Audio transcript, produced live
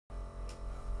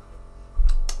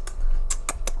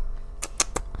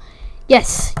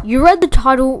Yes, you read the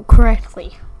title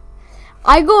correctly.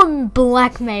 I got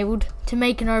blackmailed to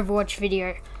make an Overwatch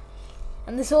video.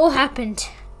 And this all happened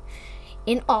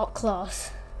in art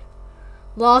class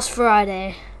last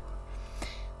Friday.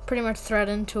 Pretty much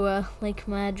threatened to leak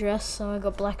my address, so I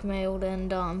got blackmailed,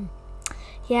 and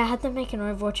yeah, I had to make an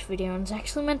Overwatch video, and it's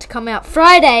actually meant to come out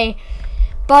Friday,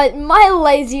 but my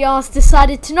lazy ass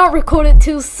decided to not record it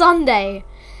till Sunday,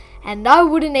 and I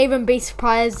wouldn't even be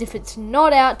surprised if it's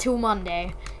not out till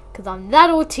Monday, because I'm that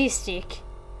autistic.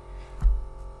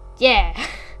 Yeah.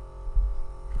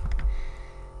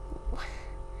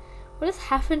 What has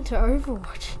happened to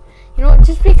Overwatch? You know what,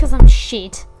 just because I'm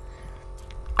shit,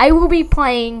 I will be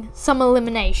playing some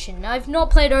elimination. I've not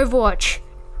played Overwatch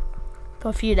for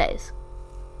a few days.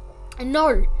 And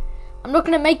no, I'm not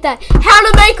going to make that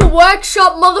how to make a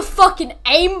workshop motherfucking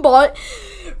aimbot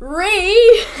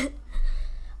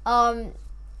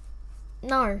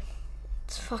no.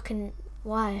 It's fucking,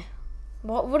 why?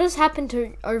 What has happened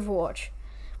to Overwatch?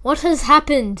 What has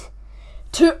happened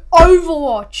to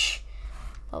Overwatch?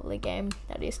 Lovely game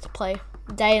that I used to play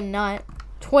day and night,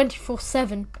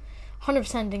 24/7.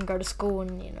 100% didn't go to school,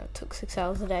 and you know, it took 6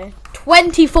 hours a day,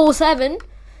 24/7.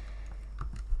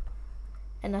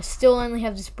 And I still only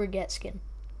have this Brigette skin.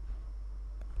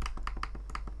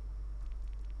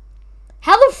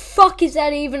 How the fuck is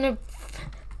that even a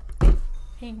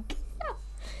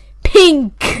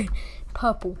pink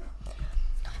purple?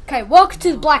 Okay, welcome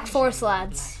to the Black Forest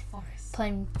lads.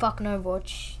 Playing fucking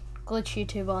Overwatch. Glitch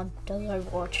YouTuber does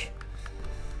Overwatch.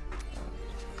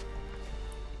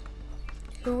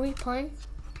 Who are we playing?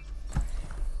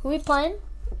 Who are we playing?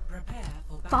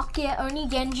 Fuck yeah, only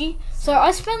Genji. So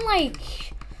I spent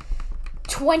like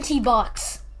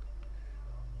 $20,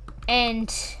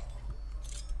 and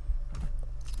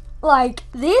like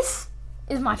this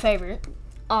is my favorite.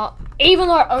 Even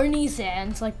though Oni's there,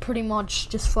 and it's like pretty much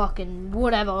just fucking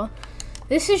whatever.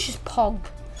 This is just Pog.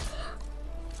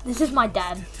 This is my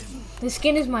dad. This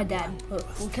skin is my dad. Look,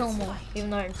 we'll kill him all, even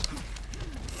though.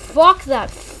 Fuck that.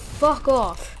 Fuck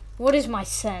off. What is my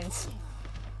sense?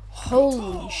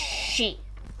 Holy shit.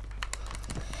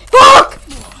 Fuck!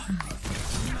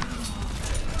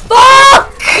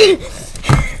 Fuck!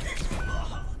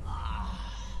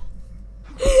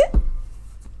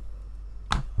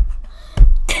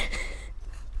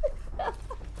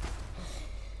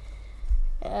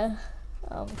 Yeah.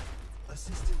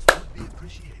 Assistance would be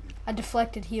appreciated. I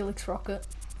deflected Helix rocket.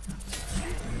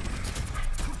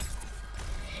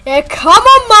 Yeah, come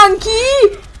on,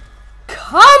 monkey!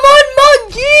 Come on,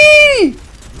 monkey!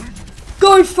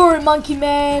 Go for it, monkey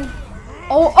man!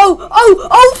 Oh,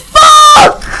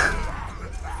 fuck!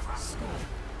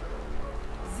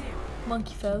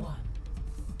 Monkey fell.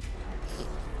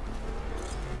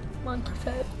 Monkey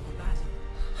fell.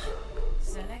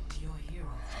 Select your hero.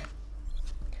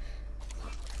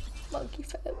 Monkey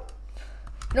fell.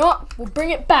 You know what? We'll bring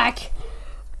it back.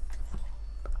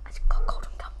 I just got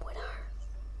golden gun widow.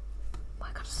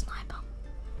 I got a sniper.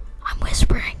 I'm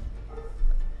whispering.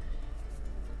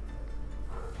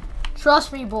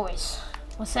 Trust me, boys.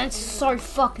 My sense is so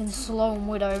fucking slow on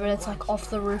Widow, but it's like off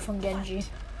the roof on Genji.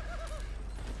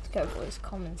 Let's go, boys.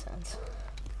 Common sense.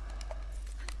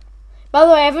 By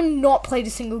the way, I haven't not played a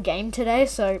single game today,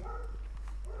 so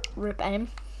rip aim.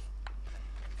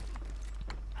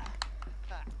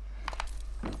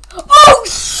 Oh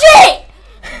shit!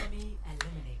 Enemy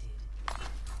eliminated.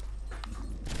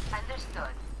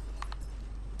 Understood.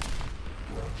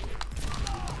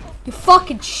 You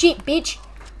fucking shit, bitch.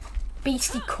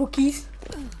 Beastie cookies.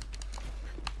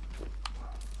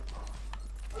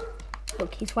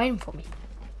 Look, he's waiting for me.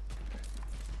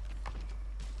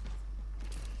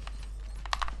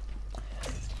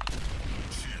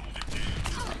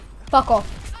 Fuck off.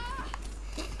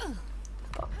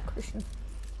 Fuck, Christian.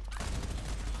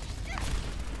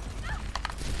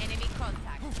 Enemy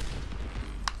contact.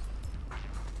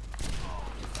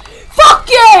 Fuck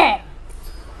yeah!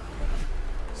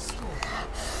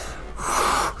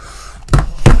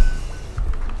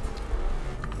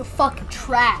 You're fucking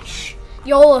trash.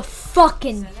 Y'all are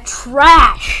fucking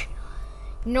trash.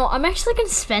 You know, I'm actually gonna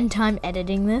spend time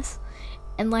editing this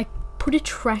and like put a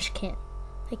trash can.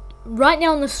 Like right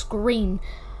now on the screen,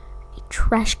 a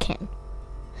trash can.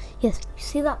 Yes, you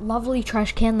see that lovely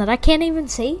trash can that I can't even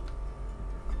see?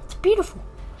 It's beautiful.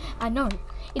 I know.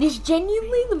 It is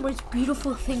genuinely the most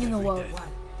beautiful thing in the world.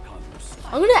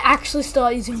 I'm gonna actually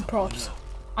start using props.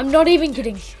 I'm not even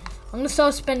kidding. I'm gonna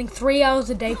start spending 3 hours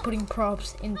a day putting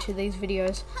props into these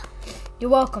videos. You're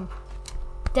welcome.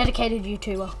 Dedicated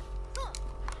YouTuber.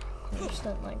 I just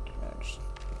don't like, you know, just...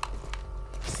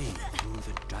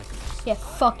 Yeah,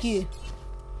 fuck you.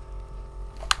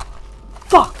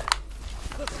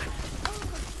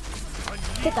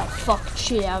 Get that fucking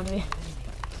shit out of me.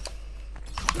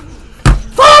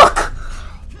 Fuck!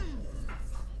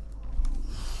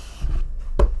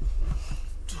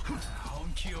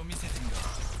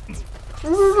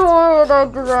 This is why I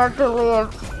don't deserve to live.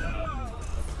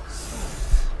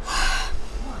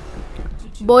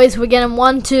 Boys, we're getting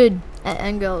wanted.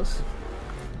 And girls.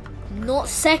 Not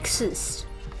sexist.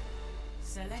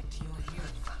 Select your hero.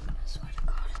 I swear to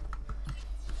God.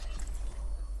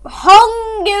 Hong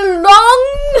long.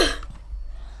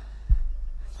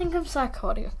 I think I'm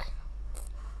psychotic.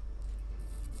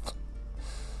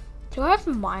 Do I have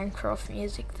Minecraft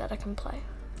music that I can play?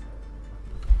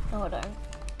 No, I don't.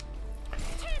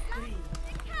 3,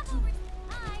 2,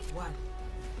 1.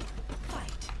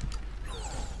 Fight.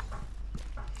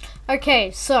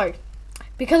 Okay, so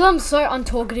because I'm so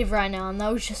untalkative right now, and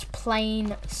that was just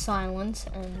plain silence,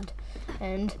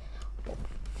 and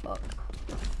oh,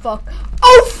 fuck,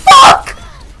 oh fuck!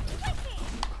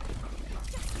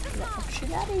 Get the fuck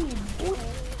shit out of here, boy.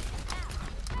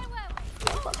 Get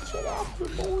the fuck shit out of here,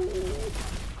 boy.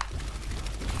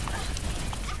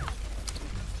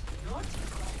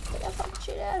 Get the fuck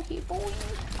shit out of here, boy.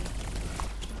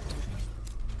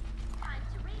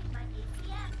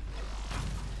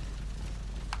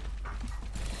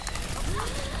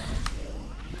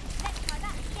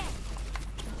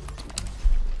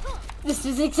 This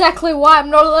is exactly why I'm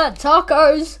not allowed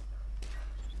tacos.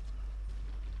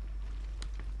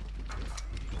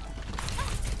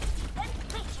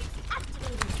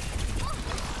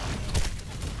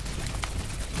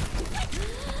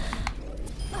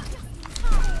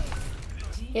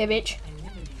 Yeah, bitch.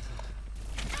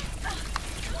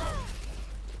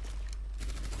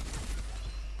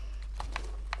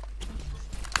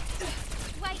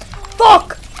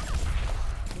 Fuck!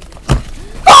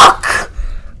 Fuck!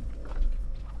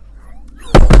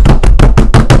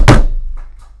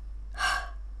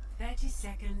 30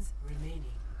 seconds remaining.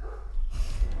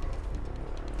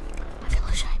 I feel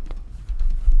ashamed.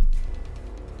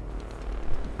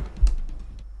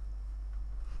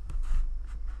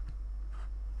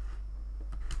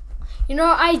 You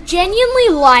know, I genuinely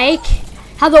like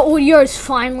how the audio is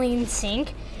finally in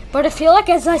sync, but I feel like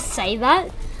as I say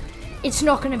that, it's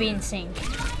not going to be in sync.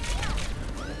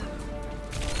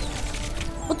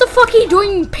 What the fuck are you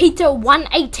doing, Peter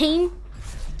 118?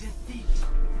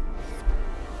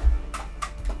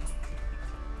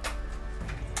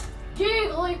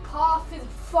 Jigglypuff is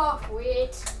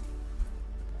fuckwit.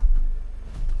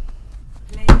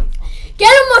 Get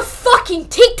on my fucking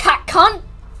Tic Tac, cunt!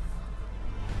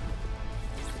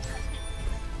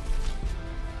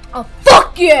 Oh,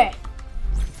 fuck yeah!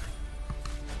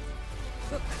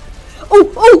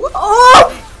 Oh, oh, oh!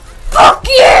 Fuck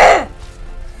yeah!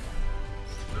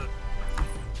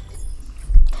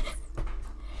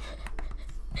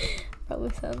 Probably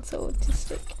sounds so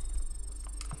autistic.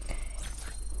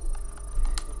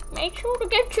 Make sure to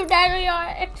get your daily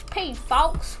XP,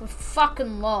 folks. We're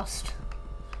fucking lost.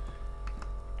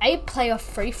 8 player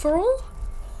free for all?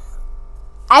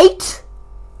 8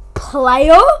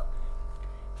 player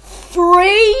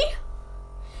free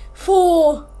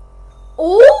for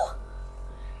all?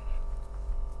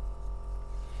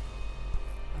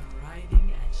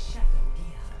 Arriving at Shadow.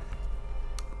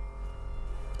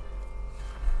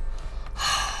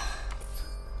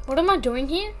 What am I doing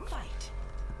here? Fight.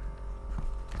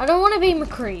 I don't want to be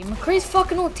McCree. McCree's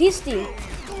fucking autistic.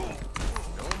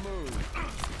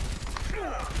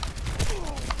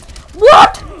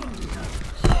 What?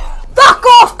 Fuck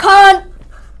off, cunt!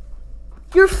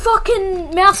 You're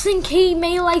fucking mouse and key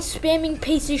melee spamming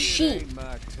piece of shit.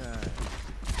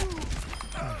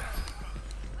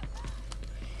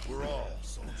 We're all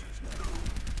soldiers now.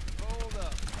 Hold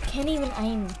up. I can't even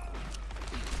aim.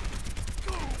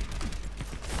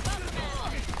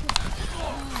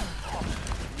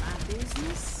 My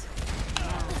business.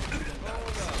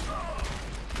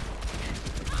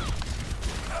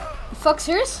 You fuck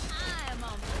serious?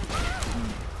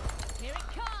 Here it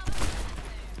comes.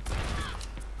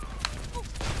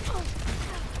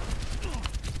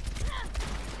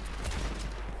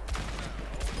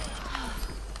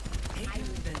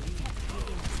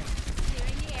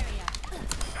 Clearing the area.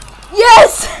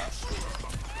 Yes!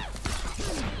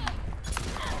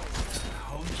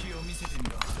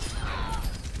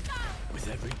 With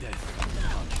every death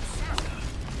comes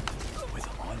with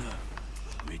honor,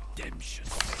 redemption.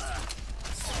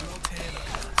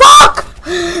 Fuck!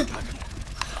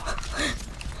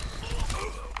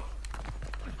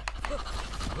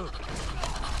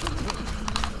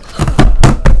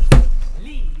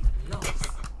 Lead lost.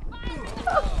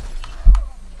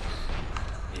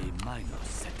 A minor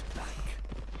setback.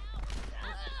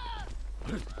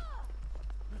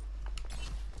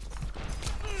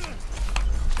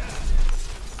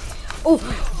 Oh,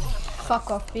 fuck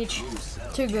off, bitch.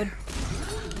 Too good.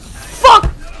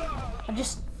 Fuck! I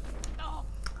just...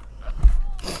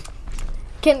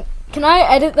 Can I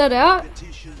edit that out?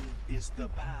 Repetition is the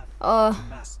path Uh, to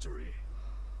mastery.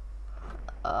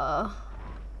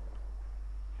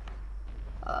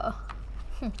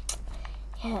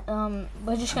 Yeah,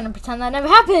 we're just gonna pretend that never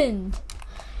happened.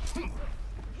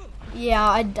 Yeah,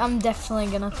 I'm definitely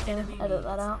gonna have to edit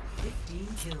that out. 15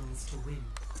 kills to win.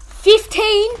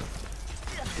 15?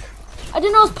 I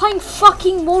didn't know I was playing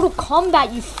fucking Mortal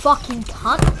Kombat, you fucking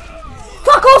cunt.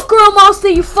 Fuck off, Girl Master,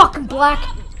 you fucking black.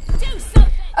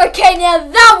 Okay, now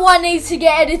that one needs to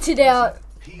get edited out.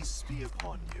 Peace be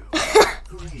upon you.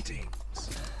 Greetings.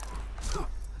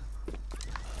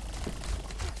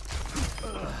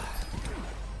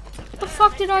 What the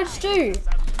fuck did I just do?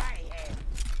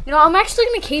 You know, I'm actually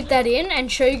going to keep that in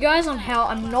and show you guys on how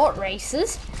I'm not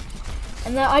racist.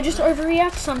 And that I just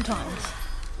overreact sometimes.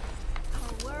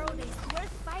 Our world is worth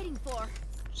fighting for.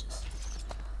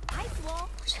 Ice wall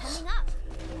coming up.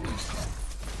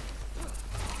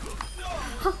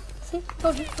 Huh, see?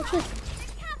 Told you, watch this.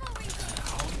 Cavalry.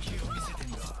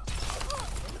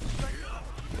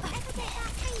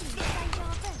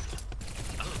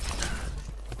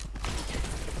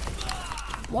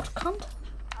 What cunt?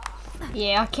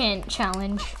 Yeah, I can't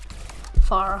challenge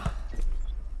Farah.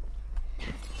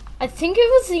 I think it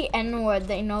was the N-word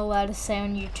that you're not allowed to say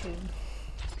on YouTube.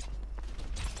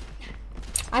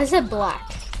 I said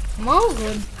black. Am I all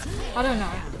good? I don't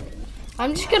know.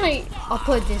 I'm just gonna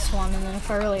upload this one and then if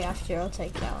I really have to, I'll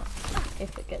take it out.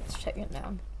 If it gets taken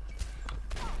down.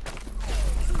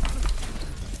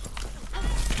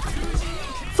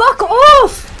 Fuck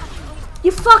off!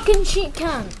 You fucking cheat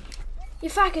cunt! You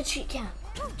fucking cheat cunt!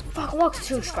 Fuck, welcome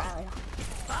to Australia.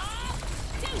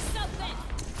 Do something.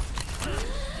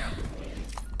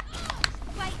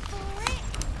 Fight for it.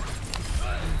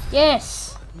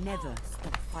 Yes! Never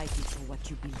stop fighting for what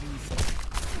you believe in.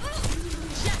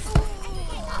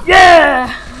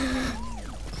 Yeah!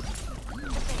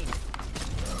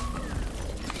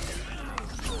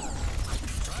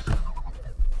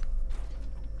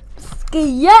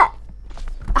 Yeah!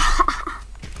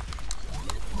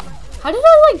 How did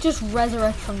I like just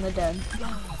resurrect from the dead?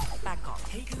 Back off.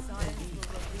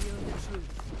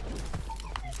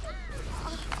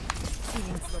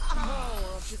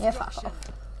 Yeah, fuck off.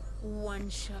 One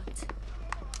shot.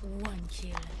 One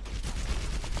kill.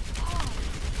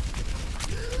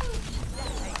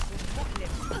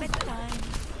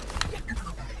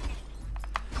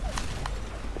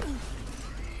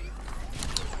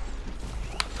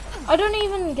 I don't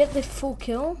even get the full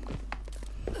kill.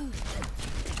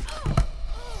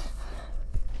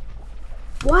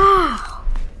 Wow!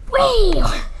 Wee!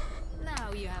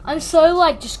 Now you have I'm so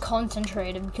like just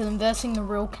concentrated because I'm versing the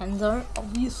real Kenzo,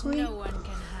 obviously. no one can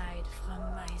hide from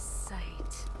my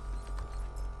sight.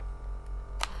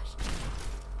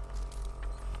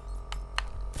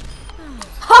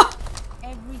 Ha!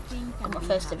 Everything can I'm my be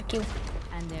first ever hacked, kill.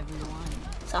 and everyone.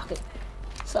 Suck it.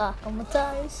 Suck on my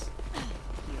toes.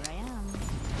 Here I am.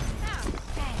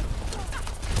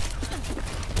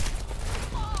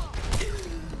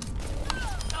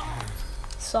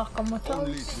 Suck on my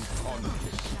Only toes. to conquer.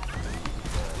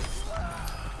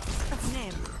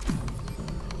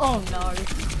 Oh no.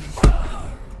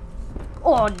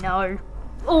 Oh no.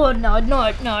 Oh no,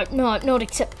 no, no, no, not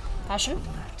accept. Passion?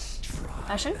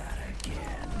 Passion?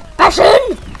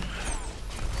 Passion!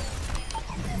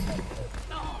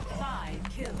 5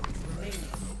 kills remaining.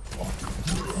 Four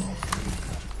kills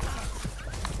remaining.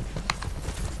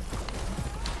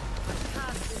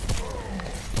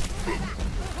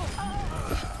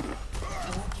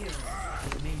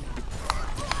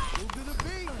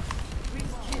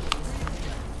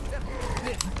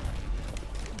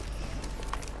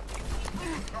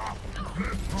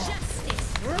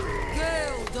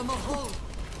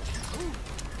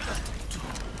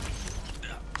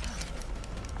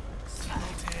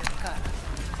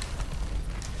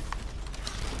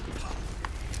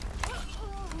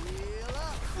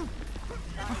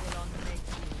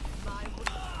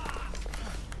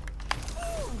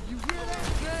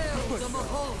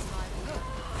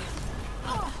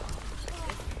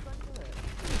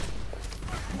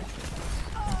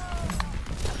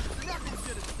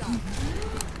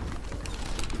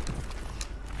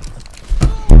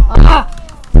 Ah!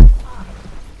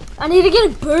 I need to get a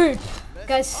boot.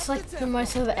 Guys, it's like the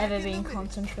most I've ever been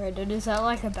concentrated. Is that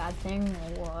like a bad thing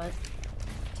or what?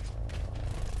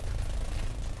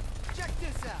 Check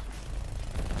this out.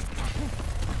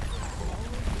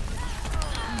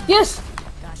 Yes!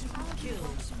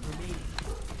 Kills remaining.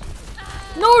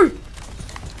 No!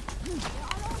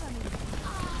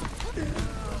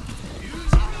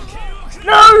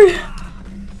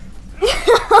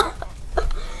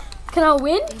 Can I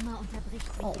win? Immer unterbricht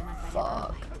sich Oh, jemand bei der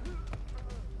fuck.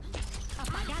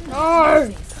 Arbeit.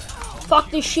 No! Fuck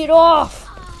this shit off!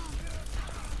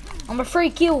 I'm a free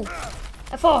kill.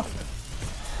 F off.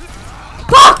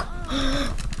 Fuck!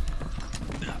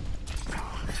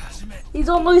 He's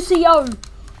on Lucio.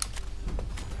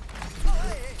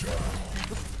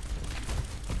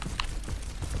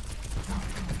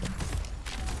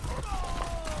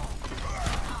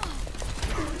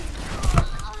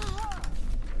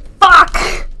 Fuck!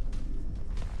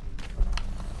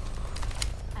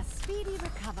 A speedy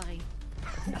recovery.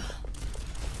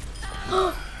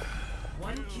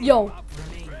 One kill Yo.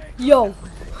 remaining. Yo.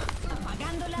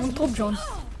 I'm Top John.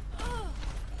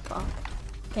 Fuck.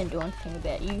 Can't do anything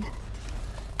about you.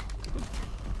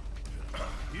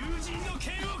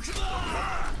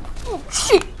 Oh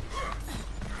shit!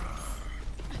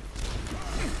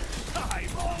 I'm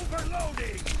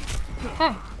overloading.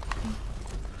 Hey.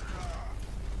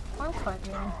 I'm quite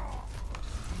good.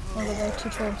 Look at those 2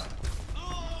 troops.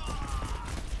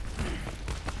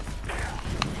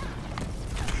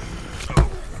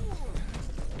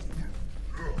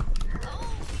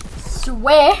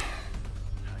 Swear.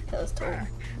 That was total.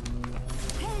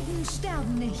 Helden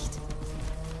sterben nicht.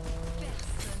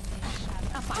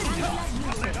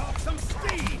 Let off some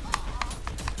steam.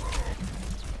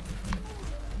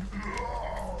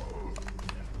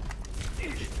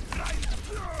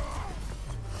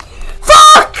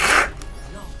 Fuck!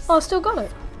 Oh, I still got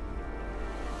it.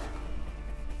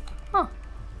 Huh.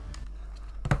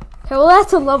 Okay, well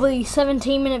that's a lovely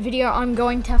 17-minute video I'm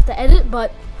going to have to edit,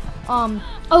 but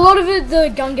a lot of it,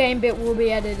 the gun game bit will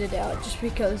be edited out just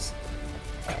because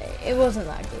it wasn't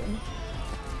that good.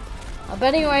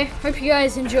 But anyway, hope you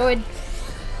guys enjoyed.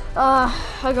 I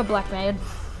got blackmailed.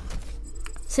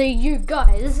 See you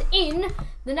guys in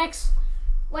the next.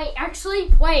 Wait,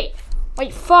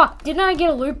 fuck! Didn't I get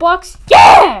a loot box?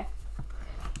 Yeah!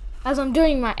 As I'm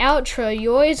doing my outro,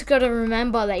 you always gotta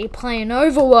remember that you're playing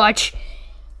Overwatch,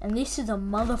 and this is a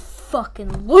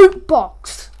motherfucking loot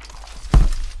box.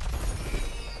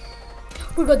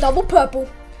 We got double purple.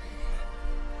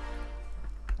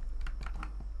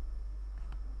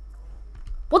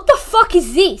 What the fuck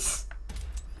is this?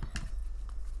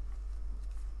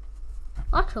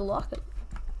 I actually like it.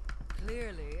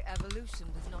 Clearly, evolution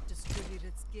does not distribute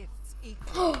its gifts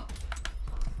equally.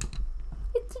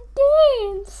 It's a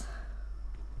dance.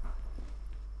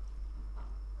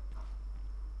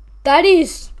 That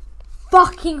is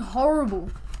fucking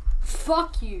horrible.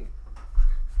 Fuck you.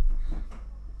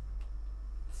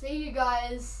 See you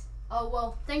guys. Oh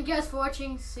well, thank you guys for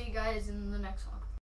watching. See you guys in the next one.